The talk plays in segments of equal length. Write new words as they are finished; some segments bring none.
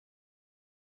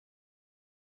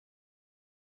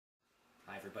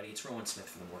everybody, it's Rowan Smith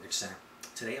from the Mortgage Center.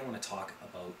 Today I want to talk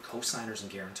about co-signers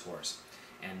and guarantors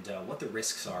and what the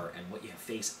risks are and what you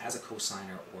face as a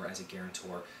co-signer or as a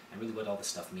guarantor and really what all this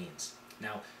stuff means.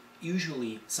 Now,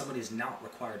 usually somebody is not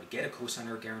required to get a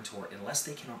co-signer or guarantor unless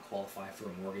they cannot qualify for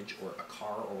a mortgage or a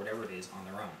car or whatever it is on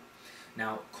their own.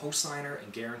 Now, co-signer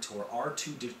and guarantor are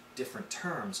two different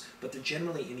terms, but they're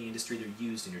generally in the industry, they're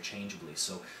used interchangeably.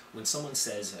 So when someone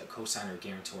says co-signer or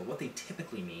guarantor, what they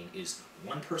typically mean is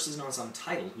one person is on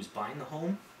title who's buying the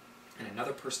home, and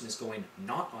another person is going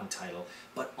not on title,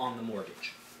 but on the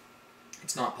mortgage.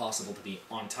 It's not possible to be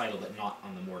on title but not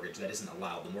on the mortgage. That isn't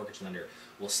allowed. The mortgage lender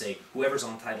will say whoever's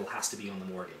on title has to be on the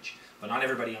mortgage, but not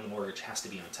everybody on the mortgage has to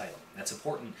be on title. That's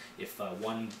important if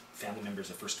one family member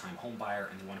is a first-time home buyer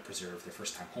and they want to preserve their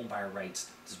first-time home buyer rights.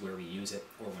 This is where we use it.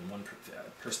 Or when one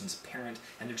person's a parent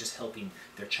and they're just helping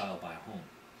their child buy a home.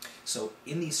 So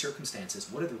in these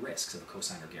circumstances, what are the risks of a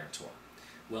cosigner guarantor?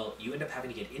 Well, you end up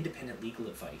having to get independent legal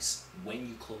advice when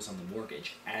you close on the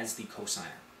mortgage as the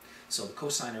cosigner. So the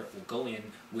cosigner will go in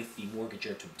with the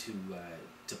mortgager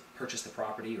to purchase the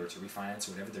property or to refinance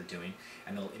or whatever they're doing,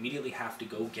 and they'll immediately have to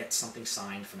go get something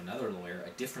signed from another lawyer,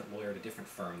 a different lawyer at a different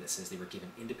firm that says they were given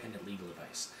independent legal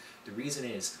advice. The reason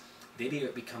is they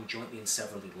become jointly and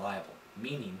severally liable,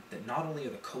 meaning that not only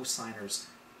are the cosigners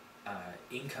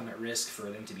income at risk for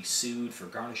them to be sued for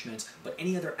garnishments, but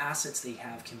any other assets they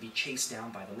have can be chased down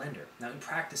by the lender. Now in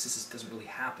practice this doesn't really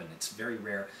happen. It's very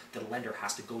rare that a lender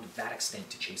has to go to that extent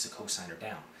to chase a cosigner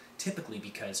down. Typically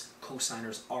because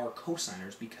cosigners are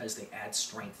cosigners because they add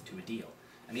strength to a deal.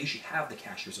 And they usually have the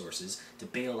cash resources to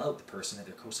bail out the person that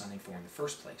they're cosigning for in the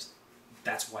first place.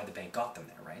 That's why the bank got them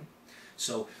there, right?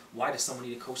 So why does someone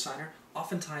need a cosigner?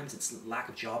 Oftentimes it's lack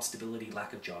of job stability,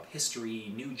 lack of job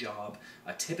history, new job.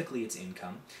 Typically it's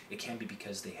income. It can be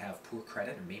because they have poor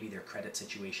credit, or maybe their credit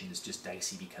situation is just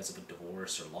dicey because of a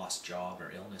divorce or lost job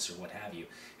or illness or what have you,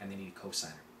 and they need a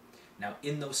cosigner. Now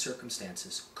in those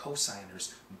circumstances,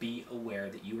 cosigners, be aware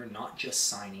that you are not just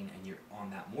signing and you're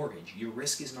on that mortgage. Your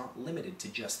risk is not limited to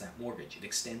just that mortgage. It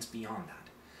extends beyond that.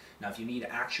 Now, if you need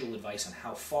actual advice on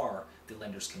how far the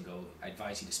lenders can go, I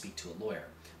advise you to speak to a lawyer.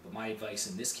 But my advice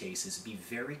in this case is be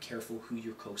very careful who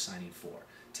you're co-signing for.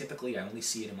 Typically, I only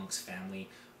see it amongst family,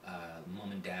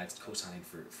 mom and dad co-signing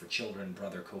for children,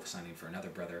 brother co-signing for another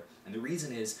brother. And the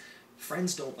reason is,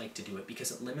 friends don't like to do it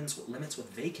because it limits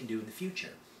what they can do in the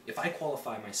future. If I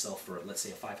qualify myself for, let's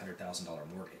say, a $500,000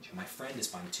 mortgage, and my friend is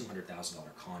buying a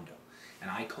 $200,000 condo,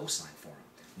 and I co-sign for him,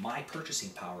 my purchasing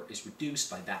power is reduced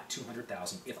by that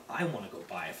 $200,000. If I want to go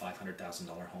buy a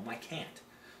 $500,000 home, I can't.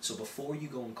 So before you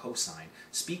go and co-sign,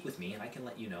 speak with me and I can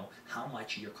let you know how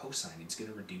much your co-signing is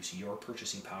going to reduce your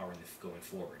purchasing power going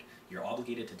forward. You're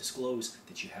obligated to disclose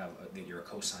that that you're a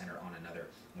co-signer on another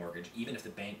mortgage, even if the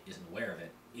bank isn't aware of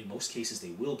it. In most cases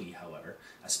they will be, however,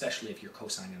 especially if you're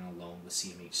co-signing on a loan with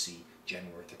CMHC,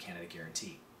 Genworth, or Canada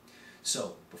Guarantee.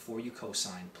 So, before you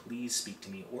co-sign, please speak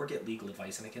to me or get legal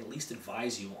advice, and I can at least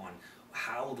advise you on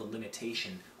how the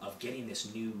limitation of getting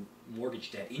this new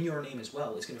mortgage debt in your name as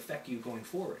well is going to affect you going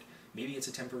forward. Maybe it's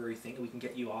a temporary thing and we can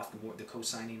get you off the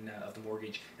co-signing of the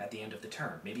mortgage at the end of the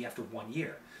term, maybe after 1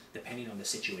 year, depending on the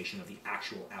situation of the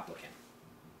actual applicant.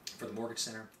 For the Mortgage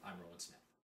Center, I'm Rowan Smith.